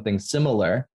start something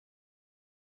similar,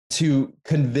 to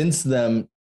convince them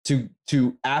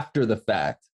to after the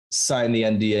fact sign the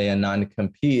NDA and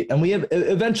non-compete. And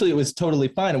eventually it was totally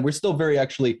fine. And we're still very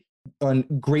actually on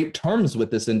great terms with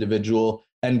this individual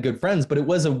and good friends, but it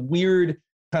was a weird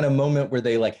kind of moment where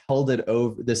they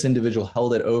this individual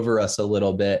held it over us a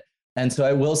little bit. And so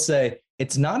I will say,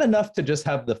 it's not enough to just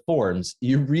have the forms.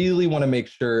 You really want to make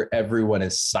sure everyone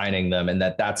is signing them and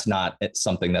that's not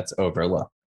something that's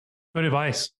overlooked. Good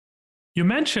advice. You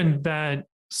mentioned that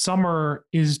Summer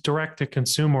is direct to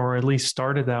consumer, or at least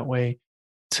started that way.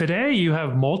 Today, you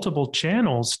have multiple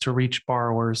channels to reach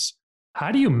borrowers.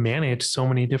 How do you manage so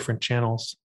many different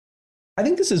channels? I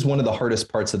think this is one of the hardest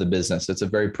parts of the business. It's a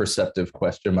very perceptive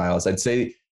question, Miles. I'd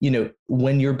say,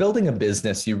 when you're building a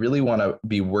business, you really want to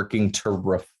be working to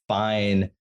refine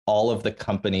all of the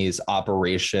company's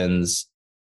operations,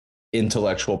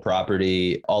 intellectual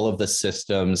property, all of the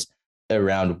systems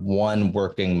around one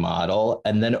working model.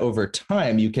 And then over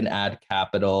time, you can add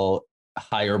capital,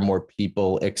 hire more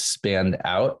people, expand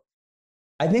out.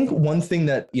 I think one thing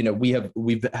that we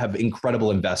have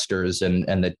incredible investors,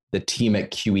 and the team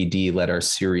at QED led our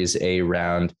Series A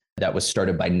round that was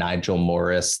started by Nigel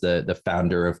Morris, the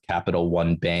founder of Capital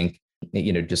One Bank.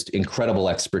 Just incredible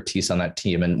expertise on that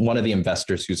team. And one of the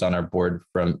investors who's on our board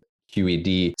from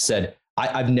QED said,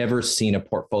 I've never seen a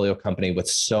portfolio company with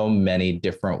so many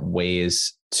different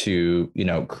ways to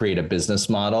create a business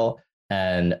model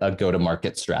and a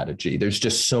go-to-market strategy. There's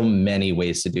just so many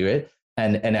ways to do it.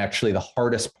 And actually the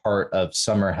hardest part of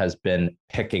Summer has been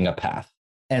picking a path.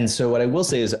 And so what I will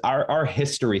say is our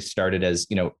history started as,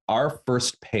 our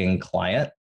first paying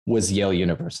client was Yale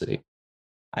University.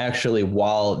 I actually,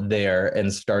 while there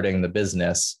and starting the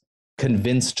business,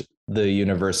 convinced the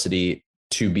university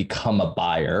to become a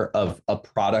buyer of a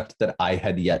product that I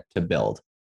had yet to build.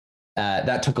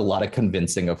 That took a lot of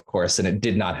convincing, of course, and it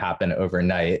did not happen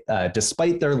overnight.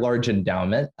 Despite their large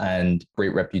endowment and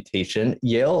great reputation,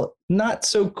 Yale, not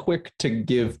so quick to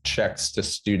give checks to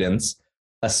students,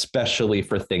 especially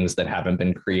for things that haven't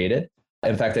been created.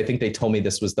 In fact, I think they told me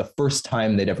this was the first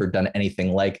time they'd ever done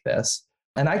anything like this.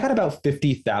 And I got about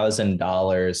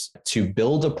 $50,000 to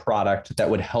build a product that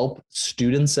would help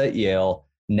students at Yale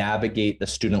navigate the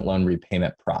student loan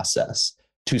repayment process,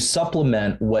 to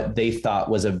supplement what they thought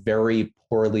was a very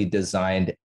poorly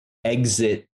designed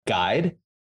exit guide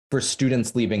for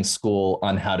students leaving school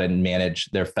on how to manage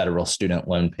their federal student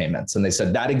loan payments. And they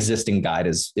said that existing guide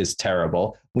is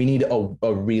terrible. We need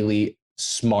a really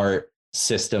smart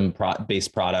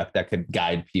system-based product that could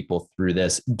guide people through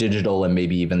this, digital and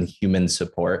maybe even human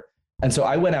support. And so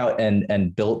I went out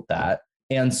and built that.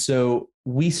 And so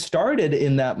we started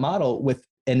in that model with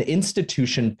an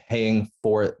institution paying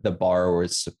for the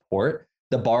borrower's support.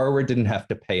 The borrower didn't have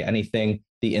to pay anything.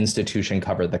 The institution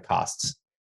covered the costs.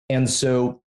 And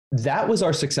so that was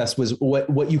our success, was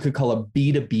what you could call a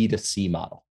B2B2C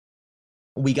model.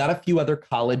 We got a few other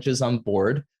colleges on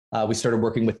board. We started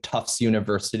working with Tufts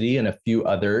University and a few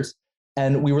others.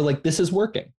 And we were like, this is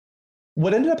working.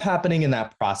 What ended up happening in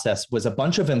that process was a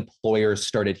bunch of employers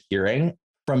started hearing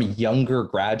from younger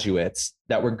graduates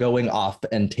that were going off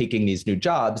and taking these new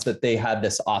jobs that they had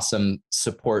this awesome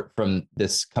support from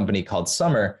this company called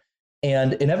Summer.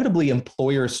 And inevitably,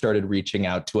 employers started reaching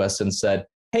out to us and said,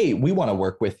 hey, we want to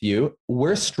work with you.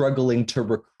 We're struggling to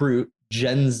recruit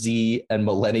Gen Z and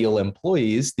millennial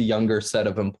employees, the younger set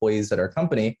of employees at our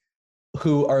company,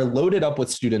 who are loaded up with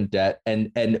student debt.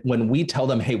 And when we tell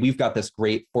them, hey, we've got this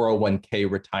great 401k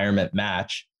retirement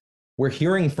match, we're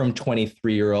hearing from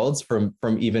 23-year-olds, from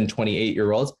even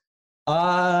 28-year-olds,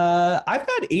 I've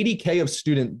got 80K of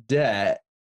student debt,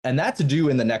 and that's due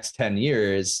in the next 10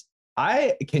 years.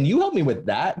 Can you help me with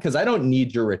that? Because I don't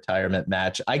need your retirement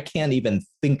match. I can't even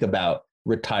think about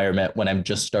retirement when I'm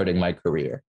just starting my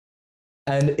career.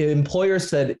 And employers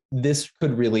said this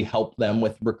could really help them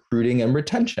with recruiting and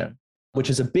retention, which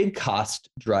is a big cost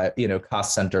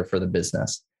center for the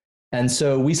business. And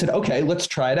so we said, okay, let's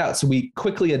try it out. So we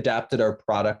quickly adapted our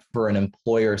product for an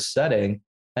employer setting.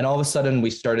 And all of a sudden we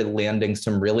started landing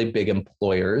some really big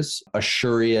employers,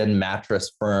 Asurion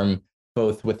mattress firm,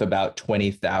 both with about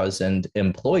 20,000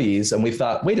 employees. And we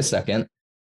thought, wait a second,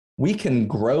 we can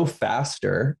grow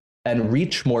faster and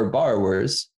reach more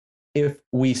borrowers if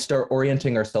we start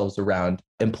orienting ourselves around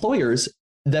employers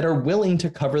that are willing to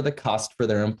cover the cost for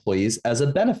their employees as a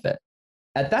benefit.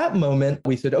 At that moment,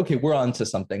 we said, okay, we're on to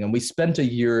something. And we spent a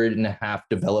year and a half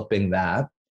developing that.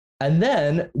 And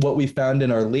then what we found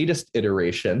in our latest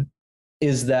iteration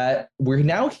is that we're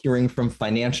now hearing from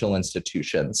financial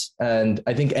institutions. And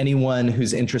I think anyone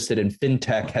who's interested in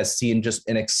fintech has seen just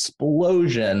an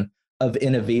explosion of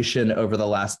innovation over the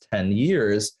last 10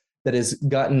 years that has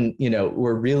gotten,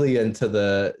 we're really into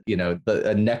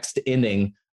the next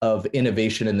inning of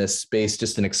innovation in this space,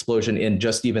 just an explosion in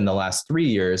just even the last 3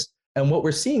 years. And what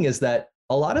we're seeing is that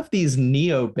a lot of these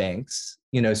neobanks,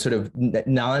 sort of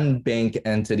non-bank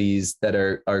entities that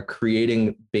are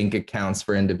creating bank accounts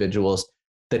for individuals,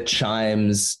 the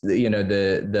Chimes,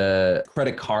 the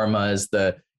Credit Karmas,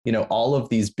 all of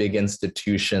these big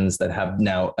institutions that have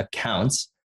now accounts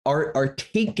are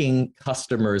taking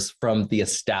customers from the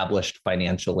established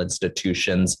financial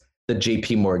institutions, the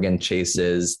JP Morgan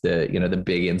Chases, the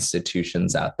big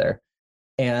institutions out there.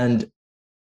 And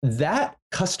that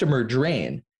customer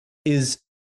drain is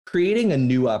creating a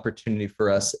new opportunity for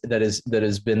us that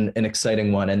has been an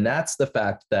exciting one. And that's the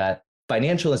fact that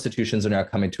financial institutions are now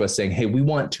coming to us saying, hey, we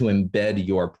want to embed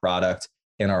your product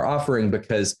in our offering,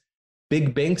 because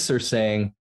big banks are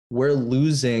saying we're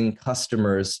losing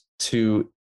customers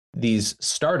to these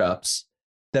startups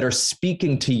that are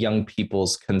speaking to young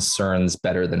people's concerns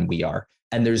better than we are.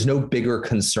 And there's no bigger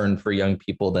concern for young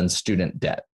people than student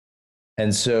debt.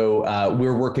 And so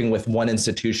we're working with one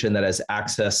institution that has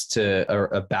access to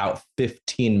about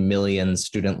 15 million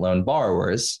student loan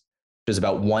borrowers, which is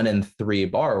about 1 in 3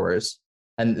 borrowers,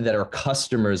 and that are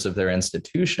customers of their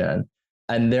institution.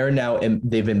 And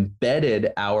they've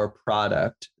embedded our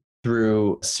product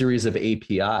through a series of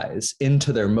APIs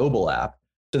into their mobile app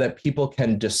so that people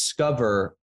can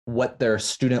discover what their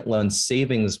student loan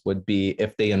savings would be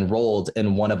if they enrolled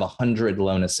in one of 100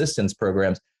 loan assistance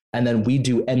programs. And then we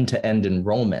do end-to-end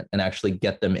enrollment and actually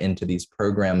get them into these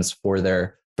programs for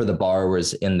the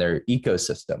borrowers in their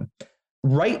ecosystem.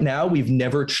 Right now, we've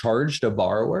never charged a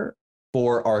borrower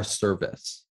for our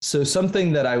service. So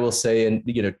something that I will say, and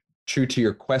true to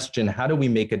your question, how do we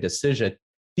make a decision?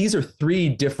 These are 3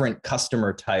 different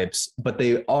customer types, but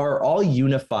they are all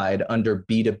unified under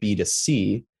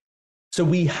B2B2C. So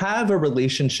we have a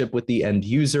relationship with the end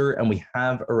user, and we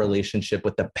have a relationship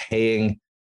with the paying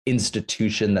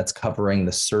institution that's covering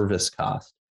the service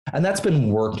cost. And that's been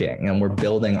working, and we're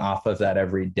building off of that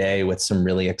every day with some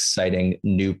really exciting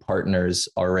new partners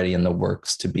already in the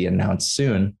works to be announced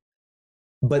soon.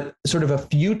 But sort of a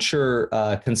future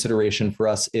consideration for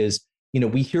us is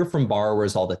we hear from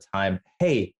borrowers all the time,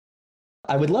 hey,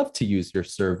 I would love to use your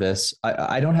service.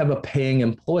 I don't have a paying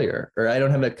employer, or I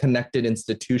don't have a connected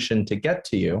institution to get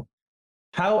to you.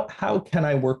 How can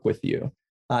I work with you?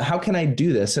 How can I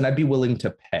do this? And I'd be willing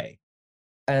to pay.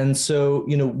 And so,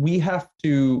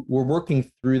 we're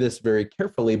working through this very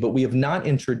carefully, but we have not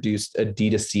introduced a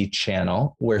D2C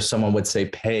channel where someone would say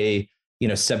pay,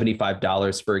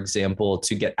 $75, for example,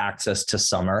 to get access to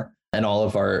Summer and all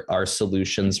of our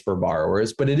solutions for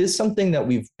borrowers. But it is something that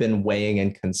we've been weighing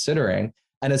and considering.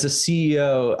 And as a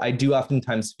CEO, I do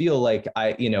oftentimes feel like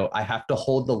I have to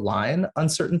hold the line on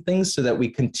certain things so that we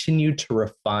continue to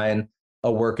refine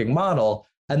a working model.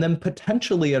 And then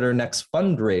potentially at our next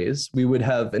fundraise, we would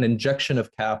have an injection of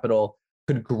capital,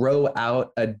 could grow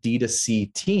out a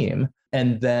D2C team,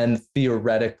 and then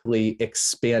theoretically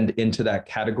expand into that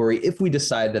category if we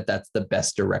decide that that's the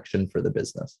best direction for the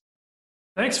business.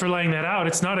 Thanks for laying that out.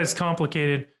 It's not as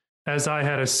complicated as I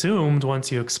had assumed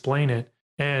once you explain it.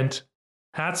 And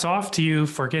hats off to you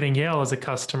for getting Yale as a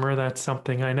customer. That's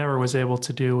something I never was able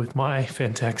to do with my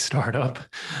fintech startup,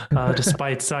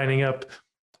 despite signing up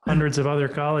hundreds of other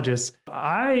colleges.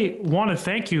 I want to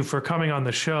thank you for coming on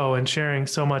the show and sharing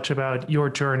so much about your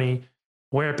journey,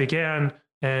 where it began,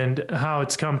 and how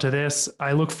it's come to this.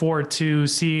 I look forward to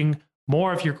seeing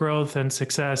more of your growth and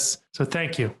success. So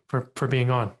thank you for being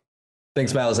on.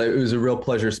 Thanks, Miles. It was a real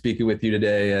pleasure speaking with you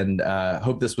today, and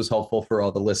hope this was helpful for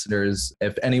all the listeners.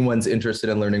 If anyone's interested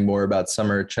in learning more about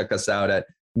Summer, check us out at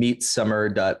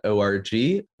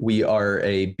meetsummer.org. We are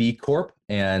a B Corp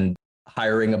and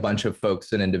hiring a bunch of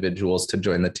folks and individuals to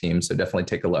join the team. So definitely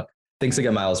take a look. Thanks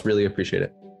again, Miles. Really appreciate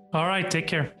it. All right. Take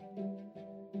care.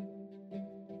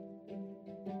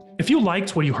 If you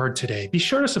liked what you heard today, be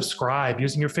sure to subscribe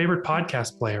using your favorite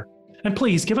podcast player. And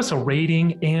please give us a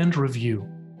rating and review.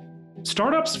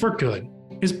 Startups for Good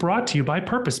is brought to you by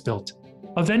Purpose Built,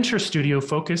 a venture studio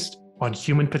focused on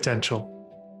human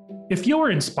potential. If you were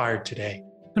inspired today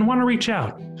and want to reach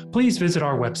out, please visit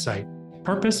our website,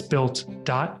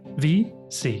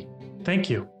 purposebuilt.vc. Thank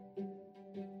you.